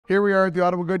Here we are at the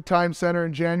Ottawa Good Time Center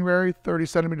in January. 30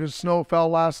 centimeters of snow fell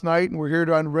last night, and we're here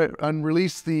to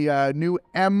unrelease the new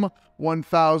M1000R,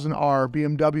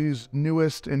 BMW's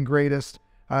newest and greatest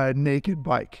naked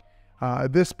bike.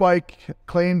 This bike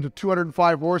claimed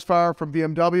 205 horsepower from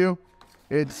BMW.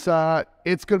 It's going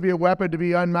to be a weapon to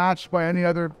be unmatched by any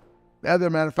other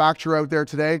manufacturer out there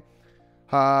today.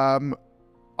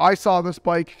 I saw this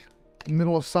bike in the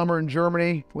middle of summer in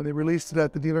Germany when they released it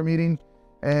at the dealer meeting,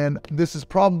 and this is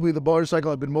probably the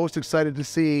motorcycle I've been most excited to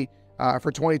see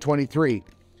for 2023.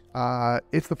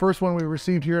 It's the first one we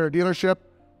received here at our dealership.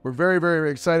 We're very, very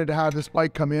excited to have this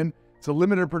bike come in. It's a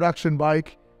limited production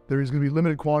bike. There's going to be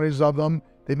limited quantities of them.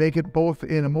 They make it both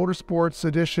in a motorsports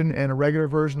edition and a regular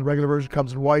version. The regular version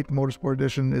comes in white. The motorsport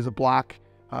edition is a black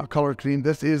color scheme.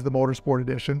 This is the motorsport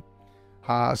edition.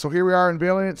 So here we are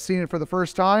unveiling it, seeing it for the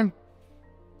first time.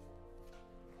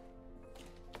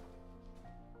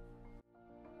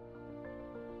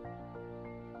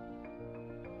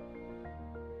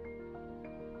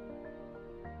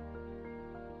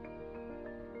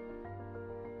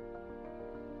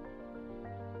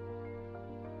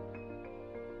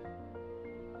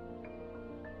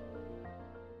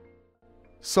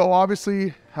 So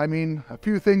obviously, I mean, a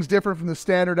few things different from the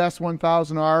standard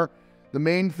S1000R. The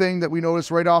main thing that we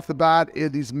notice right off the bat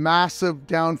is these massive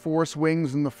downforce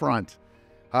wings in the front.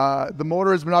 The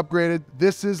motor has been upgraded.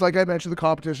 This is, like I mentioned, the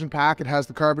competition pack. It has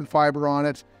the carbon fiber on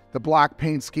it, the black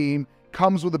paint scheme,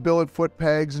 comes with the billet foot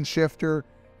pegs and shifter,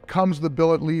 comes with the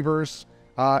billet levers.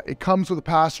 It comes with a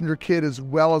passenger kit as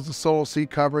well as the solo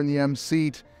seat cover in the M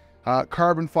seat,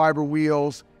 carbon fiber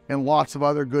wheels, and lots of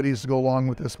other goodies to go along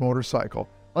with this motorcycle.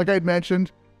 Like I had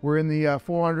mentioned, we're in the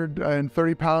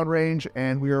 430 pound range,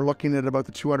 and we are looking at about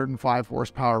the 205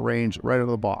 horsepower range right out of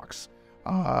the box.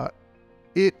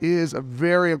 It is a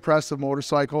very impressive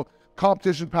motorcycle.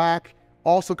 Competition pack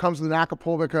also comes with an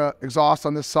Acapulco exhaust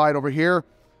on this side over here.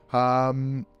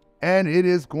 And it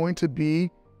is going to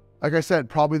be, like I said,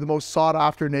 probably the most sought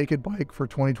after naked bike for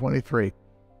 2023.